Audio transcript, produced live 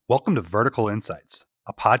Welcome to Vertical Insights,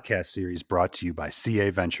 a podcast series brought to you by CA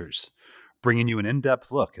Ventures, bringing you an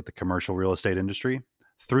in-depth look at the commercial real estate industry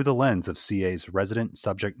through the lens of CA's resident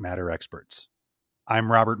subject matter experts.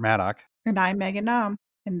 I'm Robert Maddock. And I'm Megan Naum,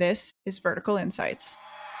 and this is Vertical Insights.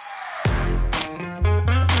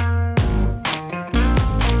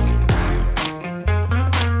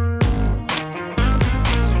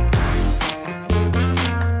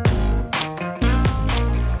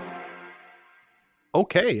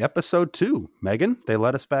 Okay, episode 2. Megan, they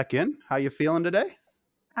let us back in. How you feeling today?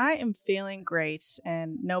 I am feeling great,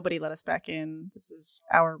 and nobody let us back in. This is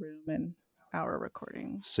our room and our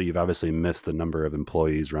recording. So you've obviously missed the number of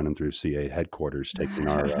employees running through CA headquarters, taking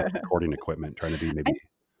our recording equipment, trying to be maybe...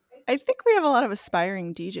 I think we have a lot of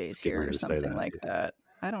aspiring DJs here or something like that.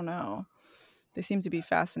 I don't know. They seem to be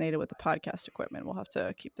fascinated with the podcast equipment. We'll have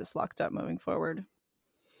to keep this locked up moving forward.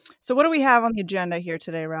 So what do we have on the agenda here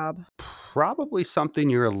today, Rob? Probably something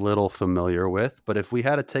you're a little familiar with, but if we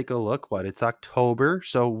had to take a look, it's October.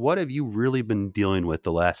 So what have you really been dealing with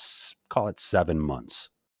the last, call it 7 months?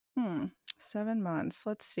 7 months.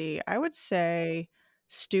 Let's see. I would say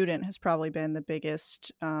student has probably been the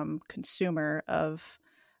biggest consumer of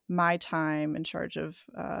my time in charge of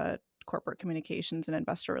corporate communications and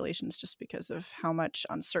investor relations, just because of how much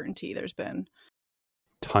uncertainty there's been.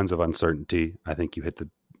 Tons of uncertainty. I think you hit the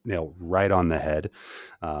nail right on the head.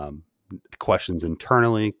 Questions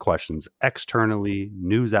internally, questions externally,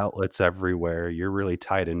 news outlets everywhere. You're really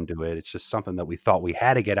tied into it. It's just something that we thought we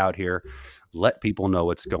had to get out here, let people know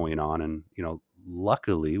what's going on. And,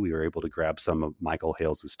 luckily we were able to grab some of Michael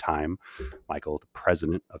Hales' time. Michael, the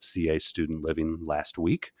president of CA Student Living, last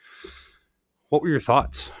week. What were your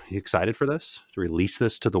thoughts? Are you excited for this, to release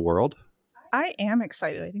this to the world? I am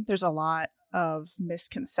excited. I think there's a lot of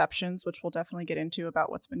misconceptions, which we'll definitely get into,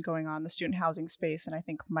 about what's been going on in the student housing space. And I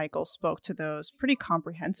think Michael spoke to those pretty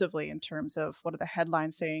comprehensively in terms of what are the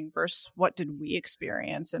headlines saying versus what did we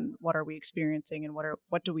experience and what are we experiencing and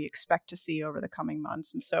what do we expect to see over the coming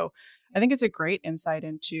months. And so I think it's a great insight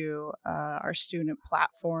into our student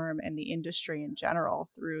platform and the industry in general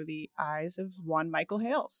through the eyes of one Michael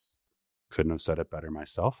Hales. Couldn't have said it better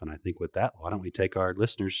myself. And I think with that, why don't we take our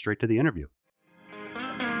listeners straight to the interview?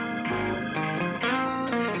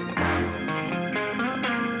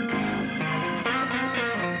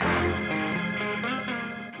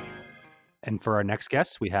 And for our next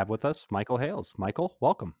guest, we have with us Michael Hales. Michael,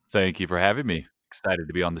 welcome. Thank you for having me. Excited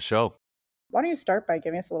to be on the show. Why don't you start by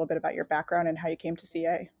giving us a little bit about your background and how you came to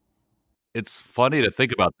CA? It's funny to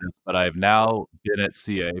think about this, but I've now been at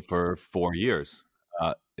CA for 4 years.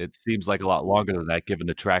 It seems like a lot longer than that, given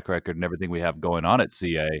the track record and everything we have going on at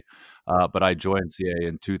CA. But I joined CA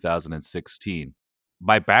in 2016.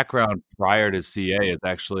 My background prior to CA is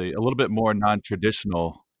actually a little bit more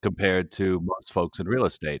non-traditional compared to most folks in real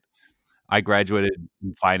estate. I graduated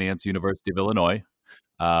in finance, University of Illinois,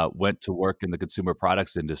 went to work in the consumer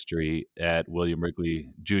products industry at William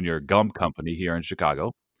Wrigley Jr. Gum Company here in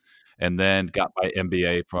Chicago, and then got my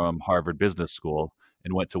MBA from Harvard Business School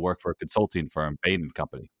and went to work for a consulting firm, Bain &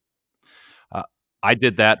 Company. I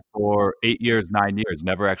did that for 8 years, 9 years,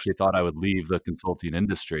 never actually thought I would leave the consulting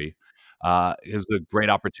industry. It was a great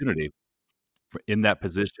opportunity. In that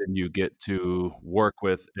position, you get to work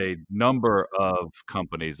with a number of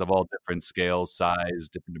companies of all different scales, size,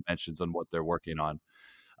 different dimensions on what they're working on.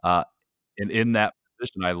 And in that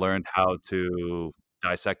position, I learned how to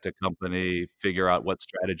dissect a company, figure out what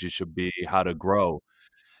strategy should be, how to grow.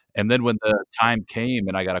 And then when the time came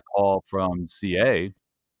and I got a call from CA,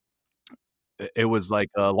 it was like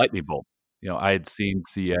a lightning bolt. I had seen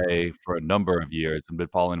CA for a number of years and been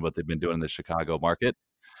following what they've been doing in the Chicago market.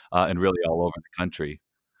 And really all over the country.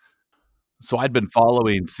 So I'd been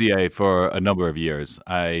following CA for a number of years.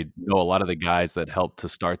 I know a lot of the guys that helped to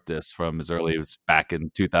start this from as early as back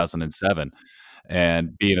in 2007.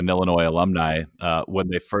 And being an Illinois alumni, when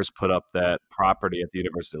they first put up that property at the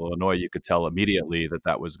University of Illinois, you could tell immediately that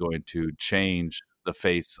that was going to change the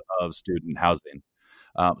face of student housing.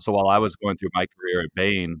 So while I was going through my career at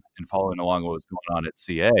Bain and following along what was going on at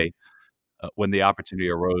CA, when the opportunity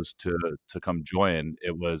arose to come join,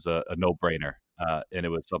 it was a no-brainer. And it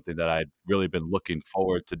was something that I'd really been looking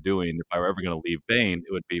forward to doing. If I were ever going to leave Bain,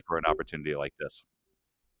 it would be for an opportunity like this.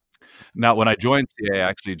 Now, when I joined CA, I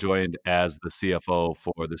actually joined as the CFO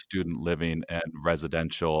for the student living and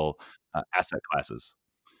residential asset classes.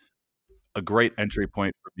 A great entry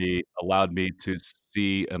point for me, allowed me to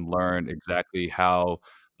see and learn exactly how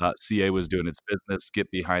CA was doing its business, get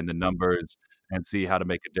behind the numbers, and see how to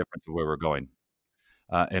make a difference in where we're going.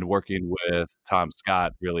 And working with Tom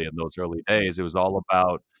Scott, really in those early days, it was all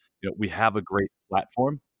about, we have a great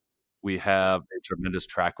platform. We have a tremendous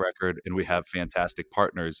track record, and we have fantastic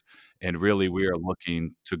partners. And really, we are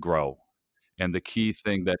looking to grow. And the key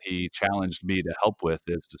thing that he challenged me to help with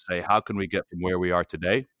is to say, how can we get from where we are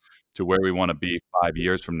today to where we want to be 5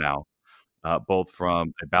 years from now, both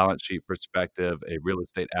from a balance sheet perspective, a real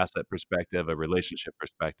estate asset perspective, a relationship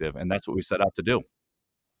perspective. And that's what we set out to do.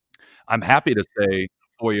 I'm happy to say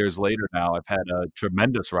 4 years later now, I've had a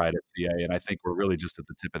tremendous ride at CA, and I think we're really just at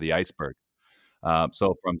the tip of the iceberg.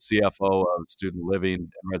 So from CFO of student living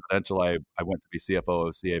and residential, I went to be CFO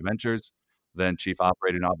of CA Ventures, then Chief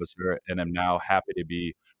Operating Officer, and I'm now happy to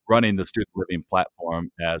be running the student living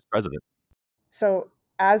platform as president. So,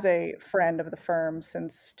 as a friend of the firm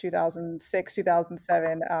since 2006,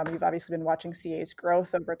 2007, you've obviously been watching CA's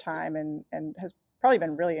growth over time and has probably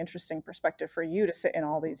been really interesting perspective for you to sit in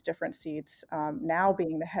all these different seats. Now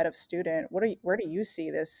being the head of student, where do you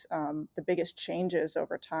see this, the biggest changes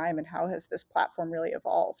over time, and how has this platform really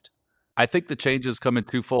evolved? I think the changes come in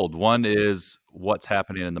twofold. One is what's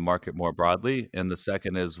happening in the market more broadly, and the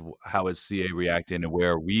second is how is CA reacting and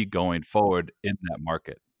where are we going forward in that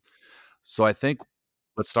market. So I think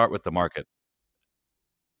let's start with the market.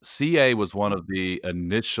 CA was one of the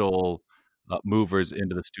initial movers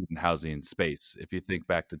into the student housing space. If you think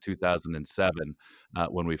back to 2007,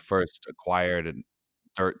 when we first acquired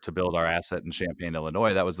dirt to build our asset in Champaign,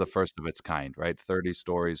 Illinois, that was the first of its kind, right? 30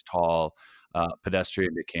 stories tall,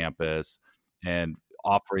 pedestrian to campus, and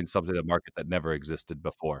offering something to the market that never existed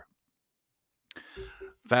before.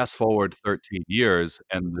 Fast forward 13 years,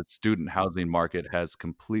 and the student housing market has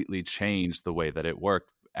completely changed the way that it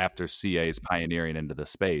worked after CA's pioneering into the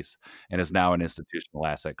space and is now an institutional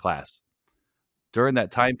asset class. During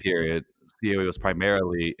that time period, CA was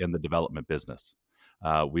primarily in the development business.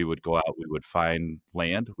 We would go out, we would find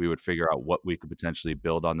land, we would figure out what we could potentially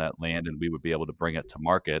build on that land, and we would be able to bring it to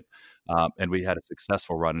market. And we had a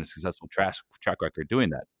successful run and a successful track record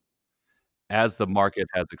doing that. As the market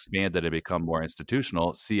has expanded and become more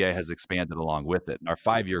institutional, CA has expanded along with it. And our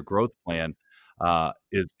 5-year growth plan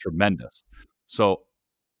is tremendous. So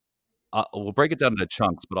we'll break it down into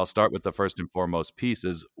chunks, but I'll start with the first and foremost piece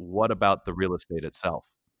is what about the real estate itself?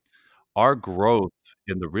 Our growth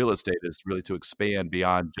in the real estate is really to expand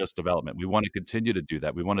beyond just development. We want to continue to do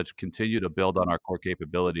that. We want to continue to build on our core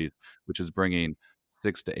capabilities, which is bringing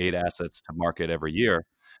 6 to 8 assets to market every year.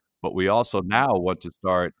 But we also now want to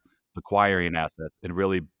start acquiring assets and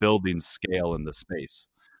really building scale in the space.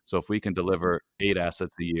 So if we can deliver 8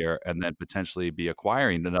 assets a year and then potentially be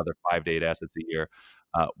acquiring another 5 to 8 assets a year,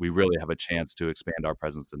 we really have a chance to expand our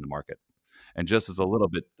presence in the market. And just as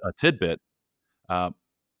a tidbit,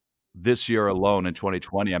 this year alone in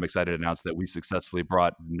 2020, I'm excited to announce that we successfully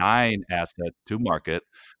brought 9 assets to market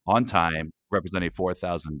on time, representing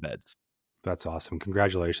 4,000 beds. That's awesome.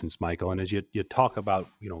 Congratulations, Michael. And as you talk about,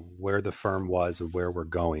 where the firm was and where we're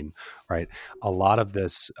going, right? A lot of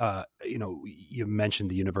this, you mentioned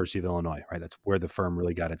the University of Illinois, right? That's where the firm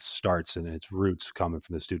really got its starts and its roots coming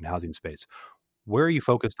from the student housing space. Where are you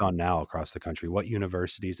focused on now across the country? What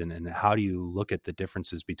universities and how do you look at the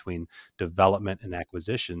differences between development and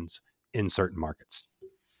acquisitions in certain markets?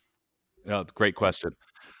 Great question.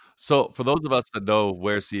 So for those of us that know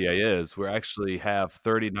where CA is, we actually have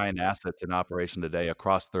 39 assets in operation today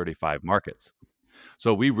across 35 markets.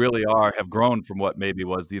 So we really have grown from what maybe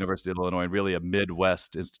was the University of Illinois, really a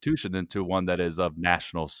Midwest institution, into one that is of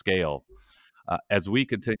national scale. As we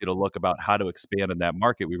continue to look about how to expand in that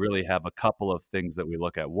market, we really have a couple of things that we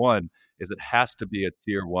look at. One is it has to be a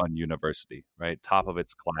tier 1 university, right? Top of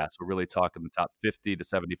its class. We're really talking the top 50 to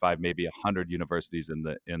 75, maybe 100 universities in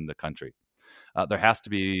the country. There has to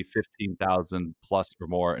be 15,000 plus or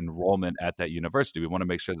more enrollment at that university. We want to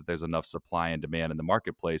make sure that there's enough supply and demand in the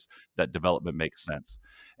marketplace that development makes sense.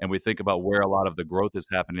 And we think about where a lot of the growth is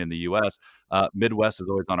happening in the U.S. Midwest is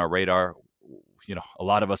always on our radar. A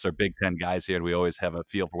lot of us are Big Ten guys here, and we always have a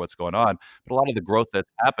feel for what's going on. But a lot of the growth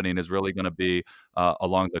that's happening is really going to be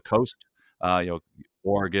along the coast,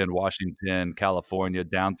 Oregon, Washington, California,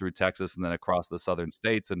 down through Texas, and then across the southern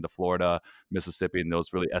states into Florida, Mississippi, and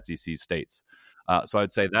those really SEC states. So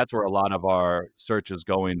I'd say that's where a lot of our search is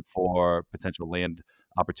going for potential land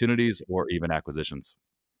opportunities or even acquisitions.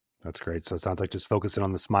 That's great. So it sounds like just focusing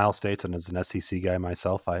on the Smile States. And as an SEC guy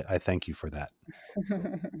myself, I thank you for that.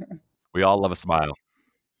 We all love a smile.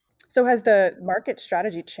 So has the market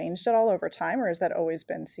strategy changed at all over time, or has that always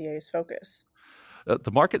been CA's focus?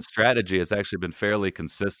 The market strategy has actually been fairly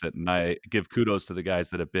consistent, and I give kudos to the guys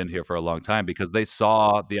that have been here for a long time because they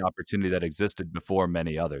saw the opportunity that existed before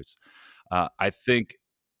many others. I think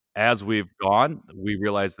as we've gone, we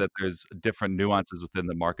realize that there's different nuances within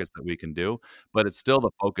the markets that we can do, but it's still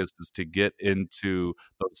the focus is to get into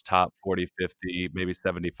those top 40, 50, maybe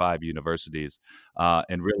 75 universities,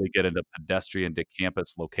 and really get into pedestrian to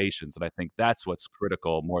campus locations. And I think that's what's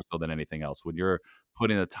critical more so than anything else. When you're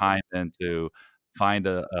putting the time in to find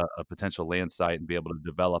a potential land site and be able to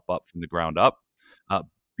develop up from the ground up, uh,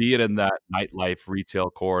 be it in that nightlife retail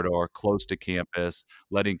corridor close to campus,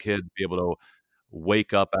 letting kids be able to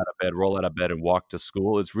wake up out of bed, roll out of bed, and walk to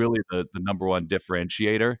school is really the number one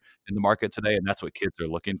differentiator in the market today, and that's what kids are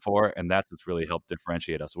looking for, and that's what's really helped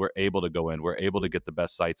differentiate us. We're able to go in, we're able to get the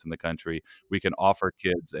best sites in the country. We can offer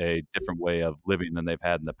kids a different way of living than they've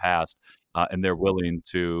had in the past, and they're willing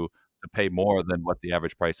to pay more than what the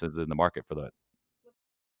average price is in the market for that.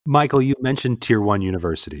 Michael, you mentioned tier one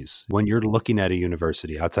universities. When you're looking at a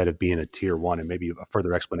university outside of being a tier one, and maybe a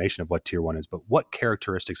further explanation of what tier one is, but what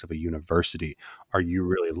characteristics of a university are you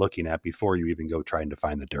really looking at before you even go trying to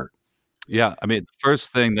find the dirt? Yeah, I mean, the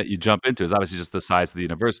first thing that you jump into is obviously just the size of the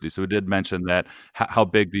university. So we did mention that how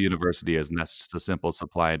big the university is, and that's just a simple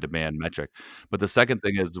supply and demand metric. But the second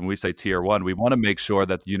thing is when we say tier one, we want to make sure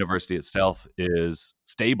that the university itself is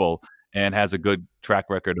stable and has a good track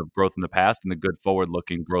record of growth in the past and a good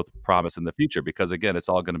forward-looking growth promise in the future. Because again, it's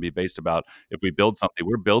all going to be based about if we build something,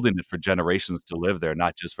 we're building it for generations to live there,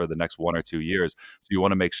 not just for the next 1 or 2 years. So you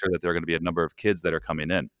want to make sure that there are going to be a number of kids that are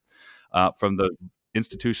coming in. From the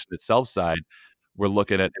institution itself side, we're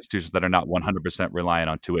looking at institutions that are not 100% reliant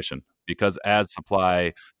on tuition because as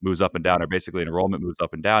supply moves up and down, or basically enrollment moves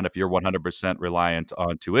up and down, if you're 100% reliant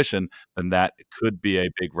on tuition, then that could be a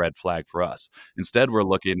big red flag for us. Instead, we're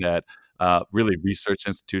looking at really research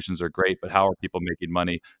institutions are great, but how are people making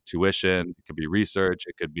money? Tuition, it could be research,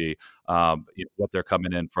 it could be what they're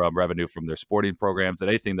coming in from revenue from their sporting programs and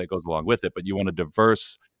anything that goes along with it. But you want a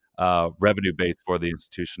diverse revenue base for the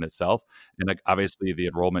institution itself. And like, obviously the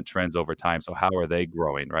enrollment trends over time. So how are they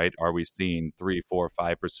growing, right? Are we seeing 3, 4,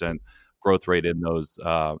 5% growth rate in those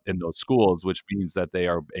schools, which means that they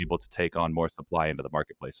are able to take on more supply into the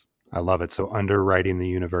marketplace. I love it. So underwriting the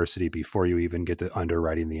university before you even get to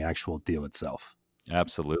underwriting the actual deal itself.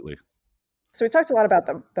 Absolutely. So we talked a lot about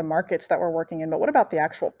the markets that we're working in, but what about the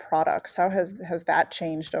actual products? How has that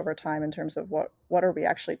changed over time in terms of what are we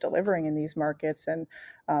actually delivering in these markets, and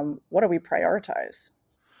what do we prioritize?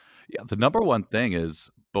 Yeah, the number one thing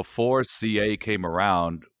is before CA came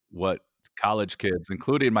around, what college kids,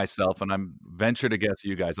 including myself, and I'm venture to guess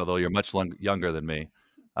you guys, although you're much younger than me,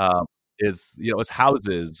 um, is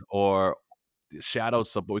houses or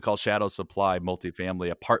what we call shadow supply multifamily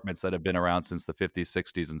apartments that have been around since the 50s,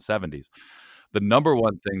 60s, and 70s. The number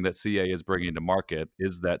one thing that CA is bringing to market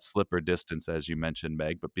is that slipper distance, as you mentioned,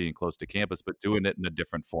 Meg, but being close to campus, but doing it in a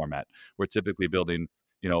different format. We're typically building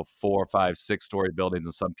 4, 5, 6-story buildings,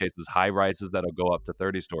 in some cases high rises that'll go up to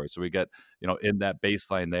 30 stories. So we get in that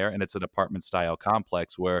baseline there, and it's an apartment style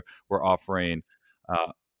complex where we're offering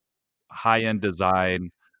high end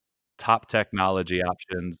design, top technology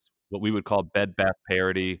options, what we would call bed bath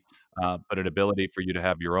parity, but an ability for you to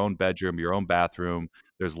have your own bedroom, your own bathroom.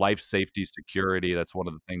 There's life safety security. That's one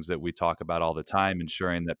of the things that we talk about all the time,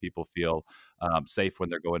 ensuring that people feel safe when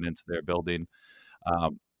they're going into their building.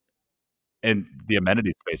 And the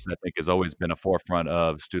amenity space, I think, has always been a forefront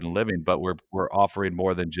of student living, but we're offering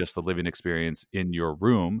more than just the living experience in your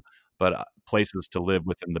room, but places to live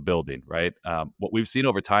within the building, right? What we've seen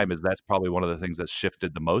over time is that's probably one of the things that's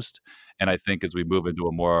shifted the most. And I think as we move into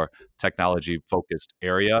a more technology-focused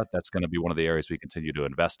area, that's going to be one of the areas we continue to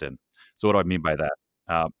invest in. So what do I mean by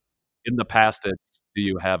that? In the past, it's do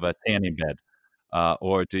you have a tanning bed?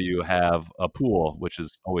 Or do you have a pool, which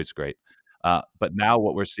is always great. But now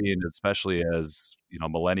what we're seeing, especially as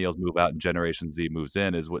millennials move out and Generation Z moves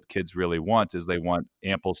in, is what kids really want is they want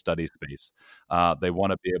ample study space. They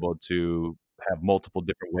want to be able to have multiple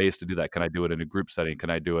different ways to do that. Can I do it in a group setting? Can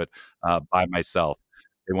I do it by myself?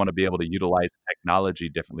 They want to be able to utilize technology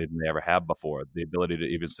differently than they ever have before. The ability to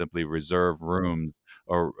even simply reserve rooms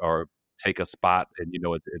or take a spot and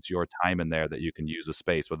it's your time in there that you can use a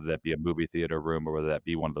space, whether that be a movie theater room or whether that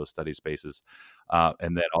be one of those study spaces,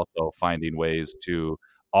 and then also finding ways to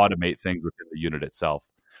automate things within the unit itself.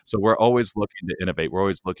 So we're always looking to innovate. We're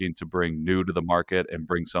always looking to bring new to the market and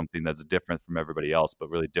bring something that's different from everybody else, but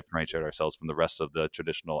really differentiate ourselves from the rest of the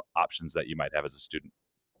traditional options that you might have as a student.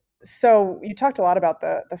 So you talked a lot about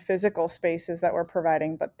the physical spaces that we're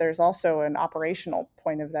providing, but there's also an operational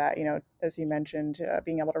point of that. As you mentioned,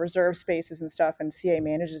 being able to reserve spaces and stuff, and CA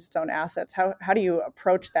manages its own assets. How do you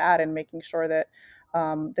approach that and making sure that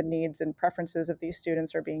the needs and preferences of these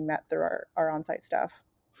students are being met through our on-site staff?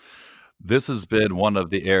 This has been one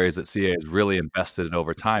of the areas that CA has really invested in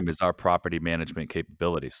over time is our property management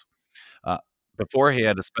capabilities. Uh,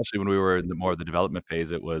 Beforehand, especially when we were in more of the development phase,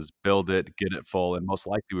 it was build it, get it full, and most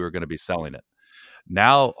likely we were going to be selling it.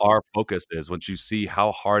 Now our focus is once you see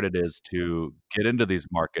how hard it is to get into these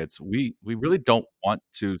markets, we really don't want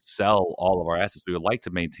to sell all of our assets. We would like to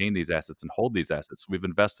maintain these assets and hold these assets. We've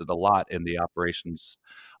invested a lot in the operations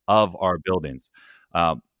of our buildings.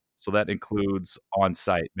 Um, so that includes on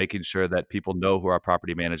site, making sure that people know who our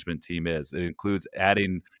property management team is. It includes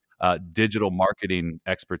adding digital marketing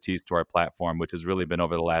expertise to our platform, which has really been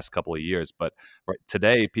over the last couple of years. But right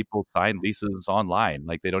today, people sign leases online.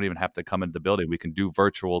 Like they don't even have to come into the building. We can do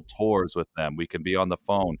virtual tours with them. We can be on the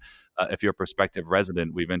phone. If you're a prospective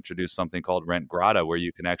resident, we've introduced something called Rent Grata, where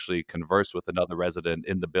you can actually converse with another resident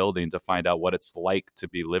in the building to find out what it's like to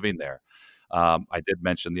be living there. I did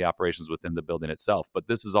mention the operations within the building itself, but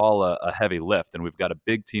this is all a heavy lift. And we've got a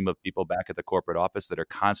big team of people back at the corporate office that are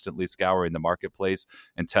constantly scouring the marketplace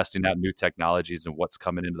and testing out new technologies and what's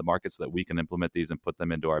coming into the market so that we can implement these and put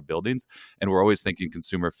them into our buildings. And we're always thinking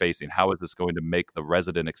consumer facing. How is this going to make the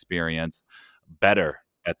resident experience better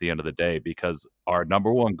at the end of the day? Because our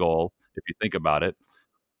number one goal, if you think about it,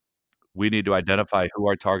 we need to identify who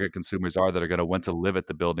our target consumers are that are going to want to live at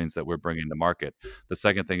the buildings that we're bringing to market. The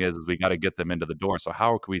second thing is we got to get them into the door. So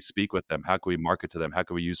how can we speak with them? How can we market to them? How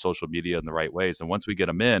can we use social media in the right ways? And once we get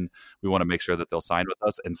them in, we want to make sure that they'll sign with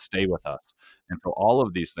us and stay with us. And so all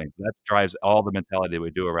of these things, that drives all the mentality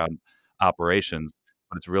we do around operations,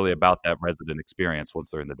 but it's really about that resident experience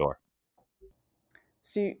once they're in the door.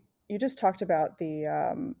 So you just talked about the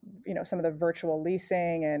some of the virtual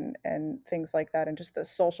leasing and things like that, and just the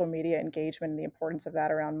social media engagement and the importance of that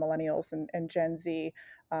around millennials and Gen Z.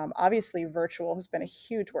 Obviously, virtual has been a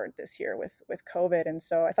huge word this year with COVID, and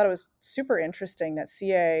so I thought it was super interesting that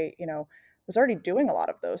CA was already doing a lot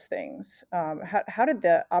of those things. How did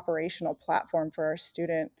the operational platform for our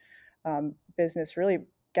student business really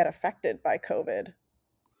get affected by COVID?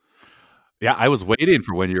 Yeah, I was waiting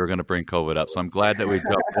for when you were going to bring COVID up, so I'm glad that we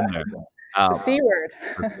jumped in there. The C word.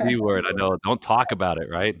 The C word, I know. Don't talk about it,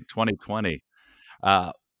 right? 2020.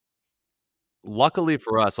 Luckily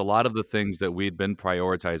for us, a lot of the things that we'd been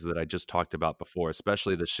prioritized that I just talked about before,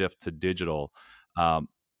 especially the shift to digital,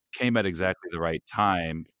 came at exactly the right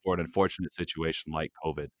time for an unfortunate situation like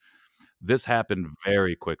COVID. This happened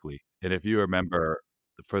very quickly. And if you remember,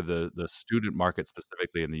 for the student market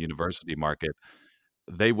specifically and the university market,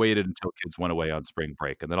 they waited until kids went away on spring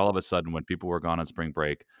break. And then all of a sudden, when people were gone on spring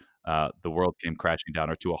break, the world came crashing down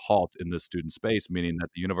or to a halt in the student space, meaning that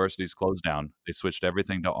the universities closed down. They switched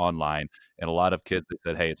everything to online. And a lot of kids, they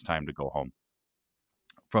said, hey, it's time to go home.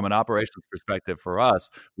 From an operations perspective for us,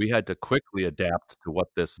 we had to quickly adapt to what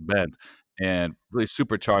this meant and really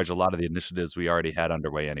supercharge a lot of the initiatives we already had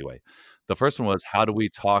underway anyway. The first one was how do we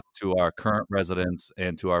talk to our current residents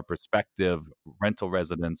and to our prospective rental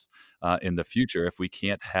residents in the future if we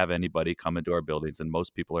can't have anybody come into our buildings and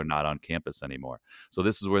most people are not on campus anymore. So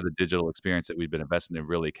this is where the digital experience that we've been investing in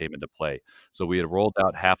really came into play. So we had rolled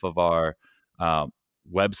out half of our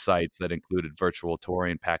websites that included virtual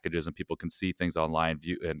touring packages, and people can see things online,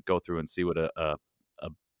 view and go through and see what a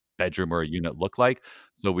bedroom or a unit look like.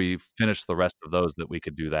 So we finished the rest of those that we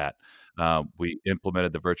could do that. We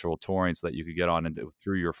implemented the virtual touring so that you could get on and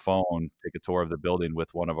through your phone, take a tour of the building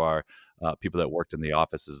with one of our people that worked in the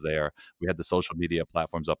offices there. We had the social media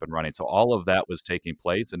platforms up and running. So all of that was taking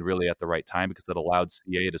place and really at the right time because it allowed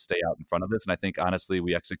CA to stay out in front of this. And I think, honestly,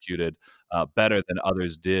 we executed better than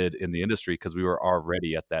others did in the industry because we were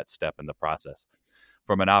already at that step in the process.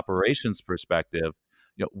 From an operations perspective,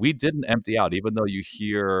 we didn't empty out, even though you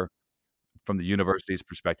hear from the university's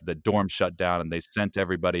perspective that dorms shut down and they sent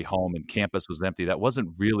everybody home and campus was empty. That wasn't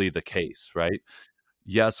really the case, right?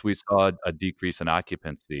 Yes, we saw a decrease in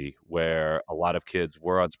occupancy where a lot of kids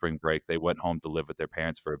were on spring break. They went home to live with their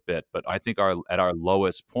parents for a bit. But I think at our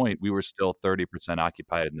lowest point, we were still 30%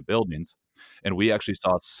 occupied in the buildings. And we actually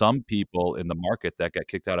saw some people in the market that got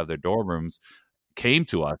kicked out of their dorm rooms came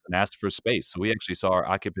to us and asked for space. So we actually saw our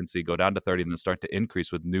occupancy go down to 30 and then start to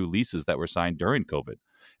increase with new leases that were signed during COVID.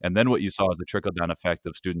 And then what you saw is the trickle down effect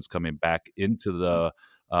of students coming back into the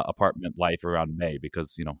apartment life around May,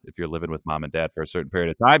 because, if you're living with mom and dad for a certain period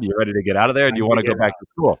of time, you're ready to get out of there and you want to go back to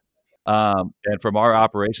school. And from our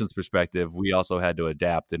operations perspective, we also had to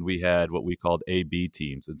adapt, and we had what we called A/B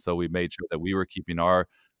teams. And so we made sure that we were keeping our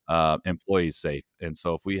employees safe. And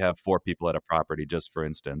so if we have 4 people at a property, just for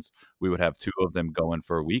instance, we would have 2 of them go in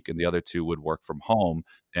for a week and the other 2 would work from home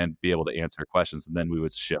and be able to answer questions. And then we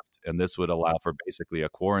would shift. And this would allow for basically a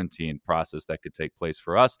quarantine process that could take place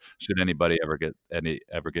for us should anybody ever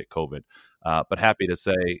get COVID. But happy to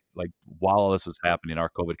say, like, while all this was happening, our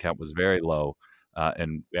COVID count was very low.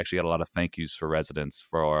 And we actually got a lot of thank yous for residents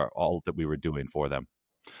for all that we were doing for them.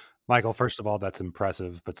 Michael, first of all, that's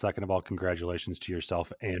impressive. But second of all, congratulations to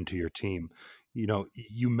yourself and to your team. You know,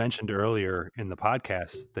 you mentioned earlier in the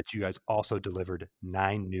podcast that you guys also delivered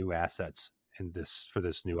 9 new assets for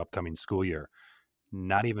this new upcoming school year.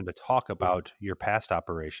 Not even to talk about your past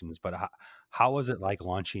operations, but how was it like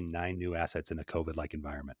launching 9 new assets in a COVID-like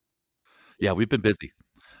environment? Yeah, we've been busy.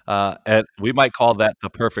 And we might call that the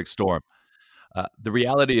perfect storm. The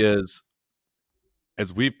reality is,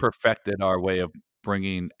 as we've perfected our way of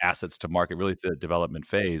bringing assets to market, really through the development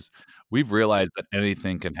phase, we've realized that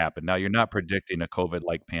anything can happen. Now, you're not predicting a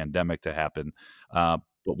COVID-like pandemic to happen,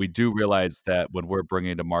 but we do realize that when we're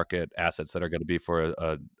bringing to market assets that are going to be for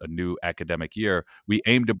a new academic year, we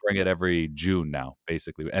aim to bring it every June now,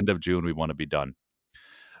 basically. End of June, we want to be done.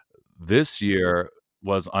 This year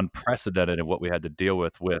was unprecedented in what we had to deal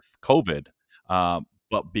with COVID.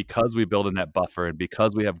 But because we build in that buffer and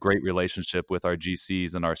because we have great relationship with our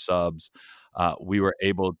GCs and our subs, we were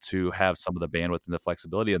able to have some of the bandwidth and the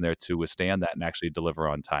flexibility in there to withstand that and actually deliver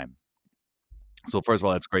on time. So first of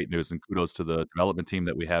all, that's great news, and kudos to the development team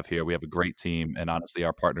that we have here. We have a great team, and honestly,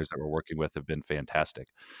 our partners that we're working with have been fantastic.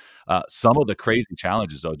 Some of the crazy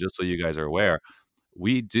challenges, though, just so you guys are aware,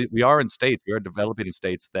 we are developing in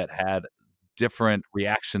states that had different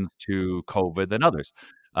reactions to COVID than others.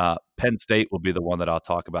 Penn State will be the one that I'll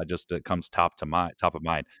talk about, just it comes top of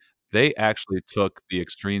mind. They actually took the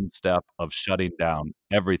extreme step of shutting down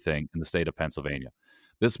everything in the state of Pennsylvania.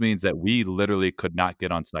 This means that we literally could not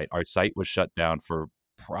get on site. Our site was shut down for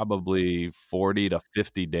probably 40 to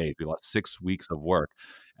 50 days. We lost 6 weeks of work.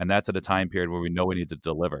 And that's at a time period where we know we need to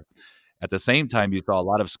deliver. At the same time, you saw a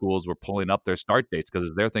lot of schools were pulling up their start dates because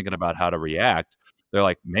as they're thinking about how to react, they're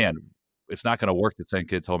like, man, it's not going to work to send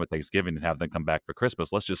kids home at Thanksgiving and have them come back for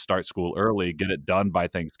Christmas. Let's just start school early, get it done by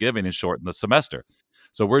Thanksgiving, and shorten the semester.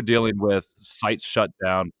 So we're dealing with sites shut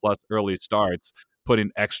down plus early starts,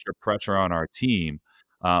 putting extra pressure on our team.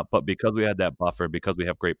 But because we had that buffer, because we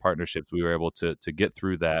have great partnerships, we were able to get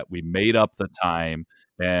through that. We made up the time,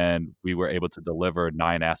 and we were able to deliver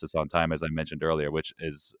 9 assets on time, as I mentioned earlier, which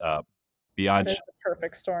is beyond the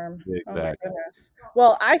perfect storm. Exactly. Oh my goodness.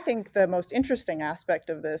 Well, I think the most interesting aspect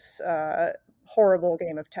of this horrible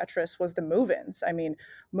game of Tetris was the move-ins. I mean,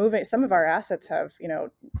 some of our assets have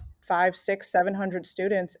 500, 600, 700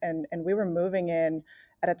 students, and we were moving in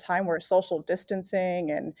at a time where social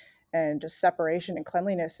distancing and just separation and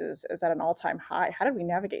cleanliness is at an all-time high. How did we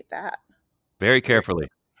navigate that? Very carefully.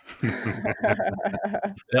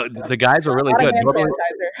 The guys were really good.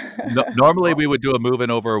 Normally we would do a move-in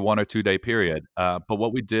over a 1 or 2 day period. But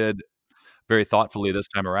what we did very thoughtfully this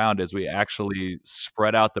time around is we actually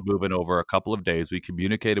spread out the move-in over a couple of days. We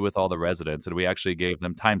communicated with all the residents, and we actually gave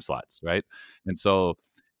them time slots, right? And so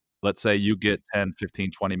let's say you get 10,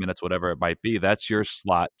 15, 20 minutes, whatever it might be. That's your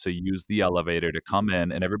slot to use the elevator to come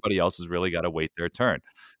in, and everybody else has really got to wait their turn.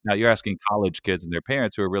 Now, you're asking college kids and their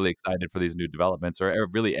parents who are really excited for these new developments or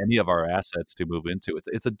really any of our assets to move into.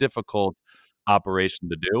 It's a difficult operation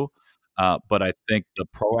to do, but I think the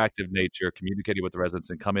proactive nature, communicating with the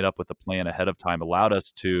residents and coming up with a plan ahead of time allowed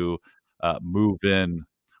us to move in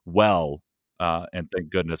well. And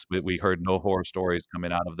thank goodness we heard no horror stories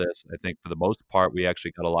coming out of this. I think for the most part, we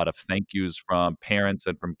actually got a lot of thank yous from parents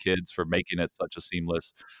and from kids for making it such a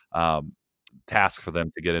seamless task for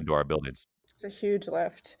them to get into our buildings. It's a huge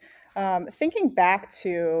lift. Thinking back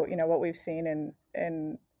to what we've seen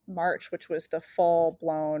in March, which was the full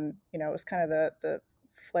blown, it was kind of the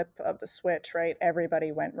flip of the switch, right?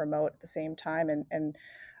 Everybody went remote at the same time, and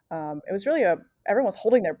it was really everyone was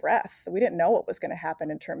holding their breath. We didn't know what was going to happen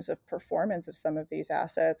in terms of performance of some of these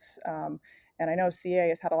assets. And I know CA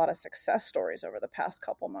has had a lot of success stories over the past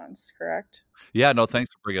couple months, correct? Yeah, no,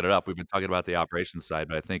 thanks for bringing it up. We've been talking about the operations side,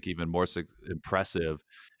 but I think even more impressive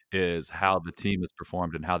is how the team has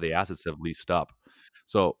performed and how the assets have leased up.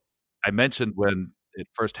 So I mentioned when it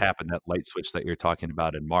first happened, that light switch that you're talking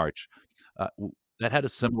about in March, that had a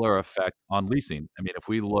similar effect on leasing. I mean, if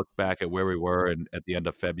we look back at where we were at the end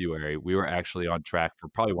of February, we were actually on track for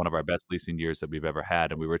probably one of our best leasing years that we've ever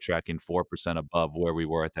had. And we were tracking 4% above where we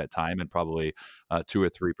were at that time and probably 2 or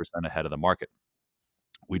 3% ahead of the market.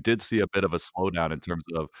 We did see a bit of a slowdown in terms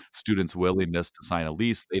of students' willingness to sign a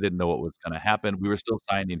lease. They didn't know what was going to happen. We were still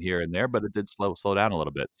signing here and there, but it did slow down a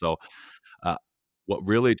little bit. So What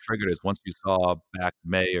really triggered is once you saw back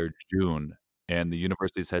May or June and the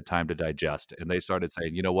universities had time to digest and they started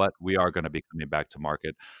saying, you know what, we are going to be coming back to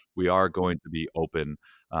market. We are going to be open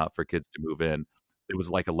for kids to move in. It was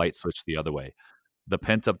like a light switch the other way. The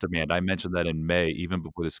pent up demand, I mentioned that in May, even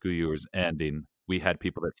before the school year was ending, we had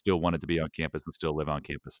people that still wanted to be on campus and still live on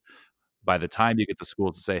campus. By the time you get to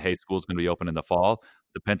schools to say, hey, school's going to be open in the fall,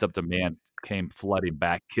 the pent up demand came flooding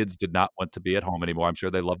back. Kids did not want to be at home anymore. I'm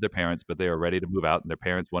sure they loved their parents, but they were ready to move out, and their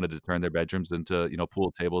parents wanted to turn their bedrooms into,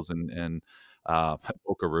 pool tables and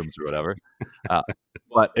poker rooms or whatever.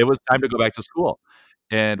 But it was time to go back to school.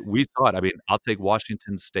 And we saw it. I mean, I'll take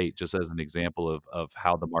Washington State just as an example of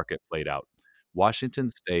how the market played out. Washington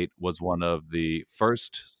State was one of the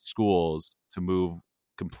first schools to move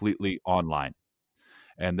completely online,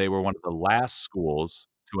 and they were one of the last schools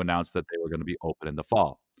to announce that they were going to be open in the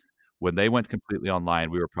fall. When they went completely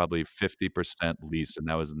online, we were probably 50% leased, and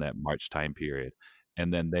that was in that March time period.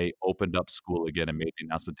 And then they opened up school again and made the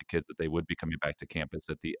announcement to kids that they would be coming back to campus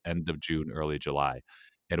at the end of June, early July.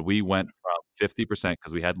 And we went from 50%,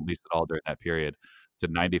 because we hadn't leased it all during that period, to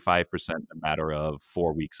 95% in a matter of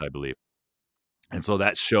 4 weeks, I believe. And so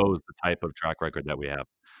that shows the type of track record that we have.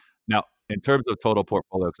 Now, in terms of total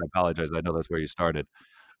portfolio, because I apologize, I know that's where you started.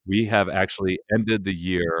 We have actually ended the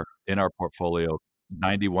year in our portfolio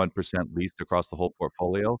 91% leased across the whole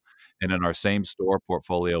portfolio. And in our same store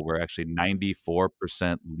portfolio, we're actually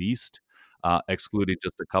 94% leased, excluding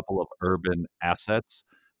just a couple of urban assets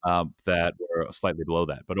that were slightly below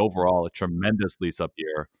that. But overall, a tremendous lease up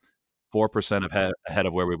year, 4% ahead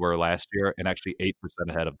of where we were last year, and actually 8%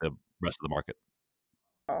 ahead of the rest of the market.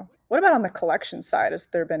 What about on the collection side? Has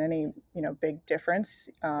there been any, big difference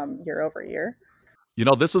year over year?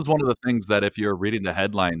 This is one of the things that if you're reading the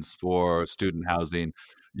headlines for student housing,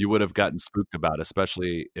 you would have gotten spooked about,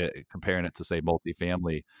 especially comparing it to, say,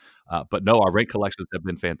 multifamily. But no, our rent collections have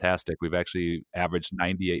been fantastic. We've actually averaged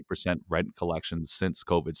 98% rent collections since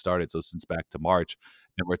COVID started, so since back to March.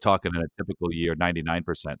 And we're talking in a typical year, 99%.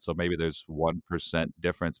 So maybe there's 1%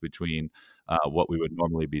 difference between what we would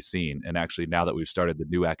normally be seeing. And actually, now that we've started the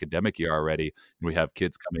new academic year already, and we have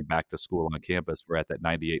kids coming back to school on campus, we're at that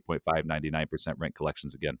 98.5, 99% rent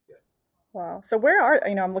collections again. Wow. So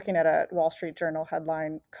I'm looking at a Wall Street Journal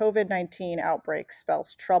headline, COVID-19 outbreak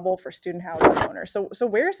spells trouble for student housing owners. So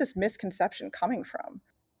where is this misconception coming from?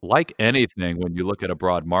 Like anything, when you look at a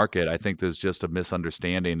broad market, I think there's just a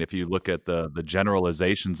misunderstanding. If you look at the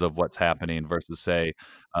generalizations of what's happening versus, say,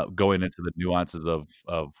 going into the nuances of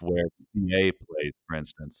where CA plays, for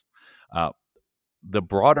instance, the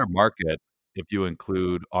broader market, if you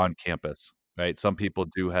include on campus, right? Some people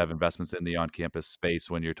do have investments in the on campus space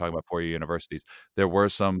when you're talking about four-year universities. There were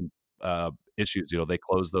some issues. They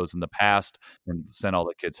closed those in the past and sent all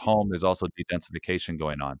the kids home. There's also de-densification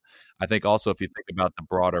going on. I think also, if you think about the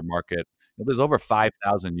broader market, there's over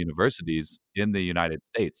 5,000 universities in the United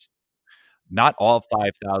States. Not all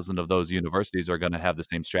 5,000 of those universities are going to have the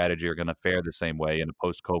same strategy or going to fare the same way in a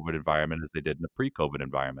post-COVID environment as they did in a pre-COVID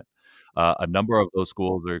environment. A number of those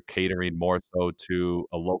schools are catering more so to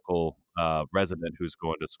a local resident who's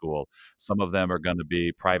going to school. Some of them are going to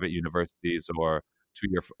be private universities or to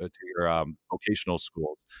your vocational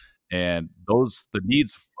schools, and the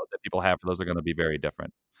needs that people have for those are going to be very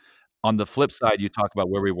different. On the flip side, you talk about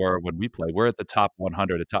where we were when we played. We're at the top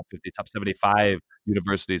 100, the top 50, top 75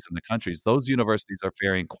 universities in the countries. Those universities are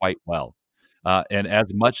faring quite well. And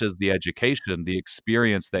as much as the education, the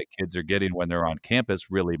experience that kids are getting when they're on campus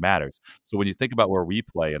really matters. So when you think about where we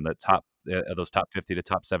play in the top, those top 50 to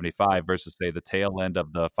top 75 versus, say, the tail end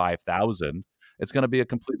of the 5,000, it's going to be a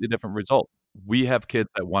completely different result. We have kids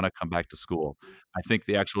that want to come back to school. I think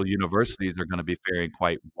the actual universities are going to be faring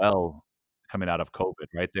quite well coming out of COVID,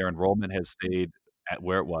 right? Their enrollment has stayed at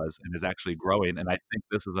where it was and is actually growing. And I think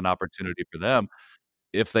this is an opportunity for them,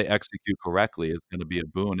 if they execute correctly, is going to be a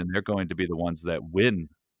boon. And they're going to be the ones that win,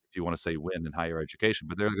 if you want to say win in higher education,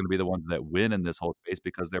 but they're going to be the ones that win in this whole space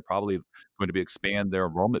because they're probably going to be expand their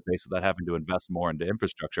enrollment base without having to invest more into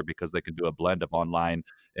infrastructure because they can do a blend of online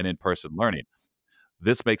and in-person learning.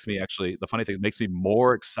 This makes me the funny thing, it makes me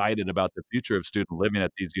more excited about the future of student living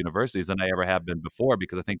at these universities than I ever have been before,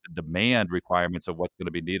 because I think the demand requirements of what's going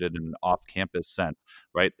to be needed in an off-campus sense,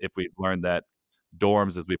 right? If we've learned that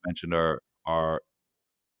dorms, as we mentioned, are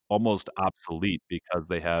almost obsolete because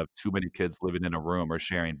they have too many kids living in a room or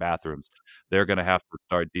sharing bathrooms, they're going to have to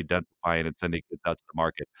start de-densifying and sending kids out to the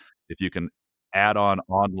market. If you can add on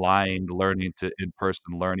online learning to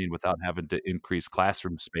in-person learning without having to increase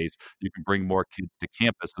classroom space. You can bring more kids to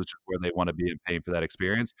campus, which is where they want to be and paying for that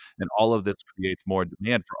experience. And all of this creates more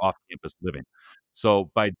demand for off-campus living.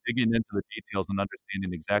 So by digging into the details and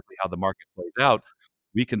understanding exactly how the market plays out,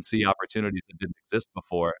 we can see opportunities that didn't exist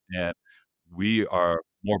before. And we are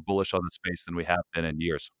more bullish on the space than we have been in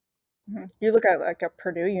years. You look at like a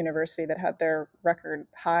Purdue University that had their record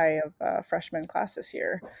high of freshman class this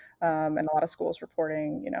year, and a lot of schools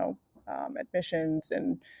reporting, admissions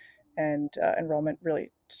and enrollment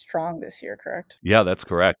really strong this year. Correct? Yeah, that's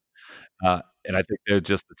correct. And I think they're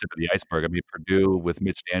just the tip of the iceberg. I mean, Purdue with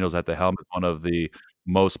Mitch Daniels at the helm is one of the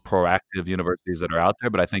most proactive universities that are out there,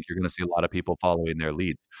 but I think you're going to see a lot of people following their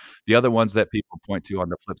leads. The other ones that people point to on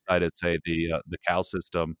the flip side is, say, the Cal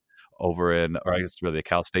system over in, or I guess really the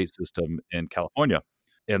Cal State system in California.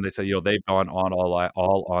 And they say, they've gone on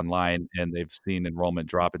all online and they've seen enrollment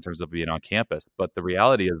drop in terms of being on campus. But the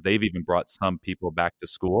reality is they've even brought some people back to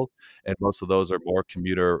school. And most of those are more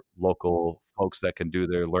commuter local folks that can do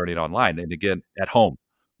their learning online. And again, at home.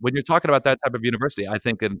 When you're talking about that type of university, I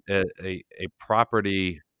think a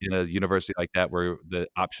property in a university like that where the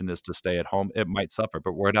option is to stay at home, it might suffer,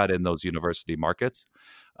 but we're not in those university markets.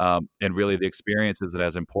 And really the experience isn't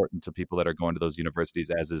as important to people that are going to those universities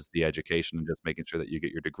as is the education and just making sure that you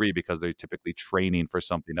get your degree, because they're typically training for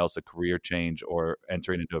something else, a career change or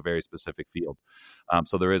entering into a very specific field.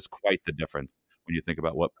 So there is quite the difference when you think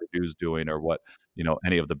about what Purdue's doing or what,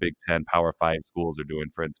 any of the Big Ten Power 5 schools are doing,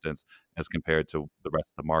 for instance, as compared to the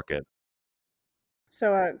rest of the market.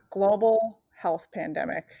 So a global health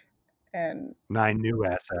pandemic and 9 new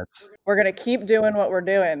assets. We're going to keep doing what we're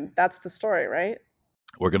doing. That's the story, right?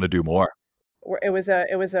 We're going to do more. It was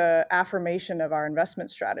a affirmation of our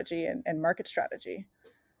investment strategy and market strategy.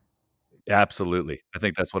 Absolutely. I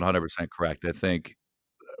think that's 100% correct. I think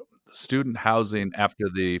student housing after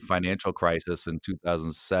the financial crisis in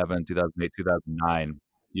 2007, 2008, 2009,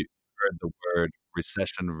 you heard the word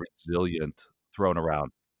recession resilient thrown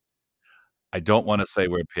around. I don't want to say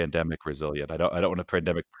we're pandemic resilient. I don't want to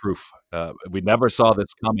pandemic proof. We never saw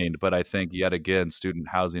this coming, but I think yet again, student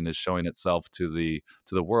housing is showing itself to the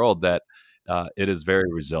world that it is very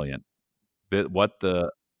resilient. What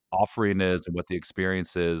the offering is and what the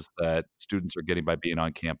experience is that students are getting by being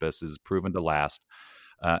on campus is proven to last.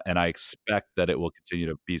 And I expect that it will continue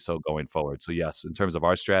to be so going forward. So yes, in terms of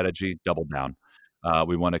our strategy, double down.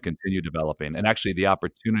 We want to continue developing. And actually, the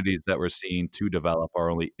opportunities that we're seeing to develop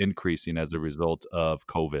are only increasing as a result of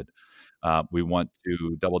COVID. We want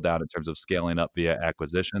to double down in terms of scaling up via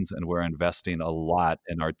acquisitions, and we're investing a lot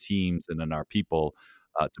in our teams and in our people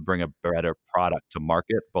to bring a better product to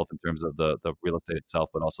market, both in terms of the real estate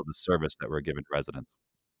itself, but also the service that we're giving to residents.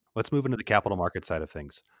 Let's move into the capital market side of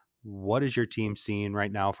things. What is your team seeing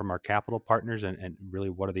right now from our capital partners, and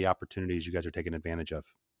really what are the opportunities you guys are taking advantage of?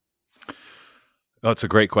 Oh, it's a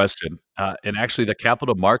great question. And actually, the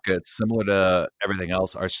capital markets, similar to everything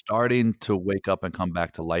else, are starting to wake up and come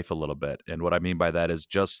back to life a little bit. And what I mean by that is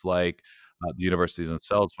just like the universities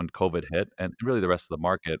themselves, when COVID hit, and really the rest of the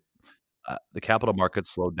market, the capital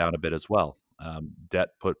markets slowed down a bit as well. Debt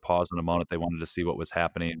put pause in a moment. They wanted to see what was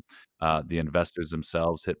happening. The investors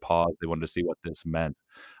themselves hit pause. They wanted to see what this meant.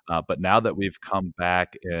 But now that we've come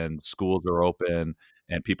back and schools are open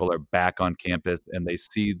and people are back on campus and they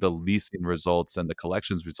see the leasing results and the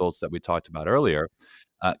collections results that we talked about earlier,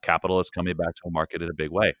 capital is coming back to a market in a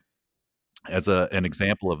big way. As an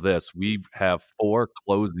example of this, we have 4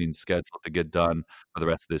 closings scheduled to get done for the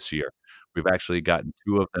rest of this year. We've actually gotten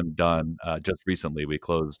 2 of them done just recently. We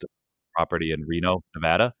closed property in Reno,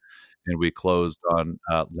 Nevada, and we closed on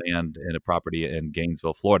land in a property in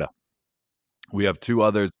Gainesville, Florida. We have 2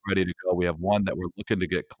 others ready to go. We have one that we're looking to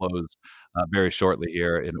get closed very shortly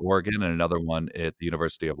here in Oregon, and another one at the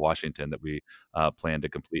University of Washington that we plan to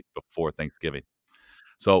complete before Thanksgiving.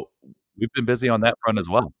 So we've been busy on that front as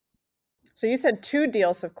well. So you said 2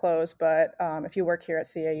 deals have closed, but if you work here at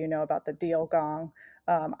CA, you know about the deal gong.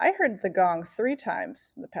 I heard the gong 3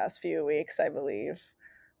 times in the past few weeks, I believe.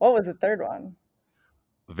 What was the third one?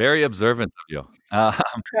 Very observant of you.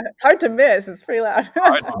 It's hard to miss. It's pretty loud.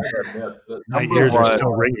 My ears are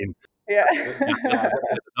still ringing. Yeah.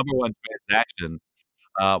 The number one transaction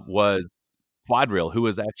was QuadReal, who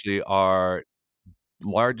is actually our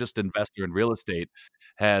largest investor in real estate,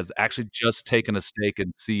 has actually just taken a stake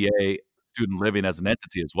in CA Student Living as an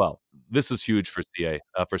entity as well. This is huge for CA,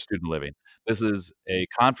 for student living. This is a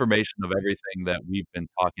confirmation of everything that we've been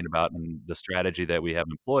talking about and the strategy that we have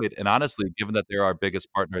employed. And honestly, given that they're our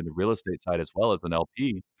biggest partner in the real estate side as well as an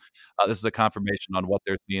LP, this is a confirmation on what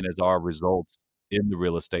they're seeing as our results in the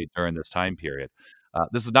real estate during this time period.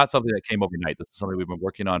 This is not something that came overnight. This is something we've been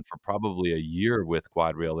working on for probably a year with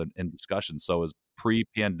QuadReal in discussion. So as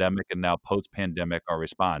pre-pandemic and now post-pandemic, our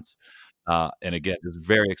response. And again, it's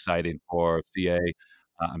very exciting for CA.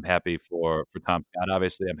 I'm happy for Tom Scott,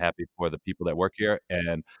 obviously. I'm happy for the people that work here.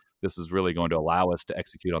 And this is really going to allow us to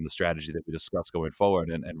execute on the strategy that we discussed going forward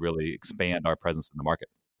and really expand our presence in the market.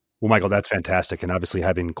 Well, Michael, that's fantastic. And obviously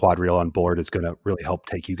having QuadReal on board is going to really help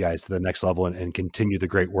take you guys to the next level and continue the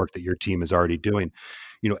great work that your team is already doing.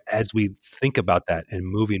 As we think about that and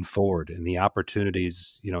moving forward and the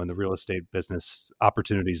opportunities, in the real estate business,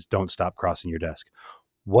 opportunities don't stop crossing your desk.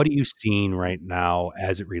 What are you seeing right now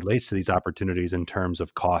as it relates to these opportunities in terms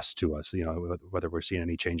of cost to us? Whether we're seeing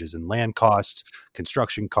any changes in land costs,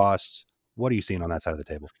 construction costs, what are you seeing on that side of the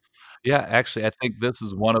table? Yeah, actually, I think this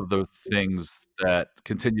is one of the things that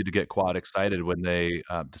continue to get Quad excited when they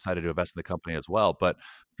decided to invest in the company as well. But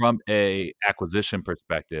from a acquisition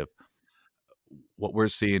perspective, what we're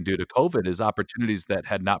seeing due to COVID is opportunities that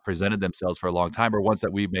had not presented themselves for a long time or ones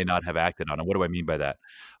that we may not have acted on. And what do I mean by that?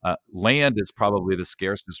 Land is probably the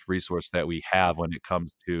scarcest resource that we have when it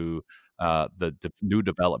comes to new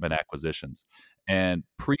development acquisitions. And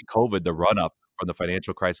pre-COVID, the run-up from the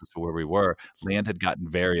financial crisis to where we were, land had gotten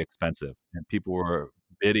very expensive. And people were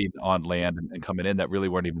bidding on land and coming in that really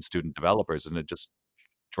weren't even student developers. And it just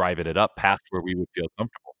driving it up past where we would feel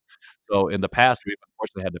comfortable. So in the past, we've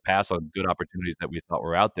unfortunately had to pass on good opportunities that we thought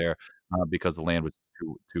were out there because the land was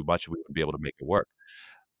too much. We wouldn't be able to make it work.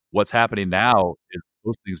 What's happening now is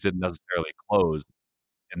those things didn't necessarily close,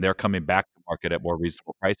 and they're coming back to market at more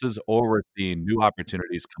reasonable prices, or we're seeing new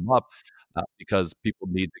opportunities come up because people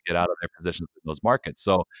need to get out of their positions in those markets.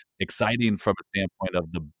 So exciting from a standpoint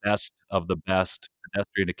of the best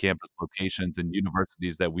pedestrian to campus locations and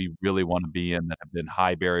universities that we really want to be in that have been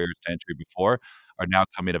high barriers to entry before are now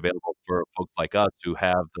coming available for folks like us who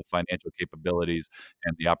have the financial capabilities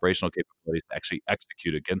and the operational capabilities to actually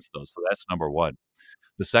execute against those. So that's number one.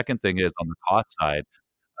 The second thing is on the cost side,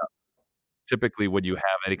 typically when you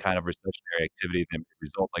have any kind of recessionary activity that may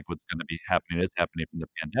result like what's going to be happening is happening from the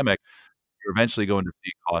pandemic, you're eventually going to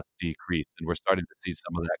see costs decrease. And we're starting to see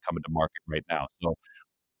some of that come into market right now. So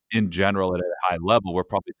in general, at a high level, we're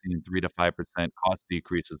probably seeing 3 to 5% cost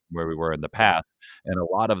decreases from where we were in the past. And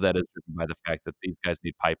a lot of that is driven by the fact that these guys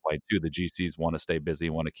need pipeline too. The GCs want to stay busy,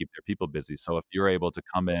 want to keep their people busy. So if you're able to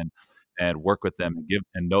come in and work with them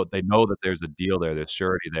they know that there's a deal there's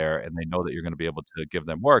surety there, and they know that you're going to be able to give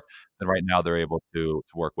them work, then right now they're able to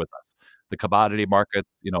work with us. The commodity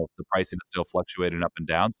markets, the pricing is still fluctuating up and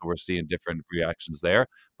down, so we're seeing different reactions there.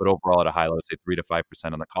 But overall, at a high level, say 3 to 5%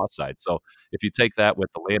 on the cost side. So if you take that with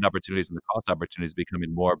the land opportunities and the cost opportunities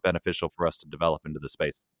becoming more beneficial for us to develop into the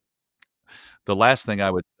space. The last thing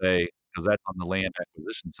I would say, because that's on the land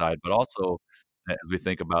acquisition side, but also as we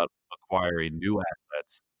think about acquiring new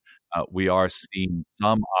assets, we are seeing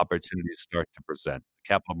some opportunities start to present.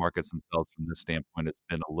 The capital markets themselves, from this standpoint, has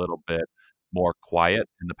been a little bit more quiet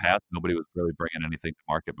in the past. Nobody was really bringing anything to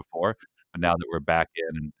market before, but now that we're back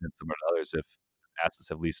in and some of the others, if assets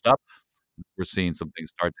have leased up, we're seeing some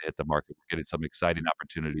things start to hit the market. We're getting some exciting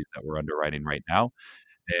opportunities that we're underwriting right now.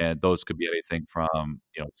 And those could be anything from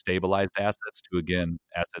stabilized assets to, again,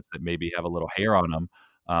 assets that maybe have a little hair on them.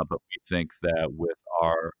 But we think that with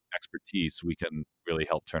our expertise, we can really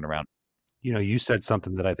help turn around. You said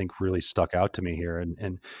something that I think really stuck out to me here,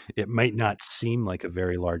 and it might not seem like a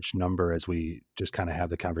very large number as we just kind of have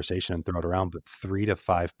the conversation and throw it around, but 3 to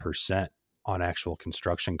 5% on actual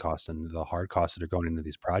construction costs and the hard costs that are going into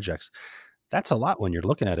these projects. That's a lot when you're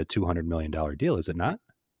looking at a $200 million deal, is it not?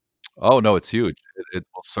 Oh, no, it's huge. It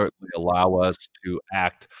will certainly allow us to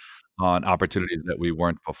act on opportunities that we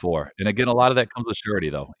weren't before. And again, a lot of that comes with surety,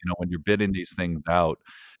 though. When you're bidding these things out,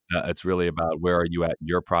 it's really about where are you at in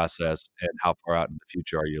your process and how far out in the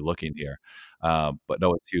future are you looking here. But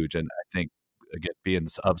no, it's huge. And I think, again, being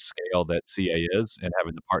of scale that CA is and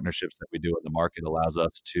having the partnerships that we do in the market allows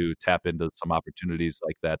us to tap into some opportunities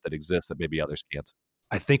like that exist that maybe others can't.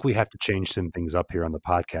 I think we have to change some things up here on the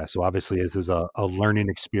podcast. So obviously this is a learning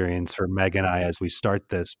experience for Meg and I as we start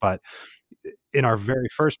this, but in our very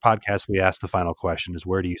first podcast, we asked the final question is,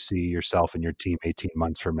 where do you see yourself and your team 18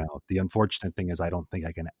 months from now? The unfortunate thing is I don't think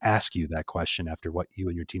I can ask you that question after what you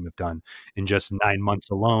and your team have done in just 9 months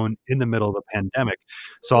alone in the middle of the pandemic.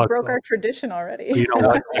 So we broke our tradition already. You know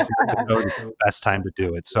what? It's the best time to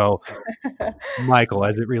do it. So Michael,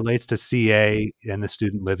 as it relates to CA and the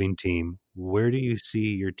student living team, where do you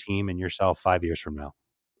see your team and yourself 5 years from now?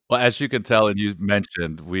 Well, as you can tell, and you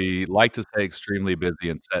mentioned, we like to stay extremely busy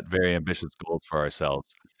and set very ambitious goals for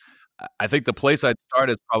ourselves. I think the place I'd start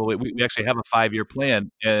is probably we actually have a 5-year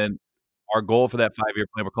plan, and our goal for that 5-year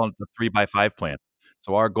plan, we're calling it the 3x5 plan.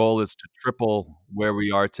 So our goal is to triple where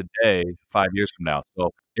we are today 5 years from now.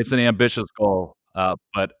 So it's an ambitious goal,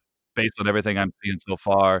 but based on everything I'm seeing so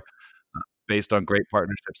far, based on great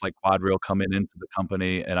partnerships like QuadReal coming into the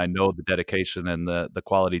company, and I know the dedication and the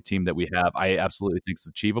quality team that we have, I absolutely think it's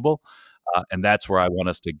achievable. And that's where I want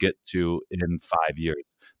us to get to in 5 years.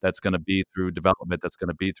 That's going to be through development. That's going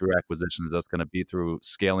to be through acquisitions. That's going to be through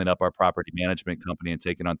scaling up our property management company and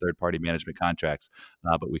taking on third-party management contracts.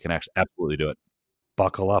 But we can actually absolutely do it.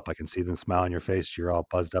 Buckle up. I can see the smile on your face. You're all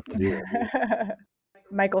buzzed up to do it.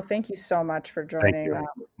 Michael, thank you so much for Thank joining. you.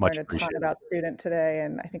 Much Learned a ton appreciated. about Student today,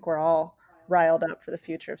 and I think we're all riled up for the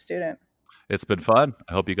future of Student. It's been fun.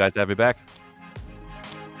 I hope you guys have me back.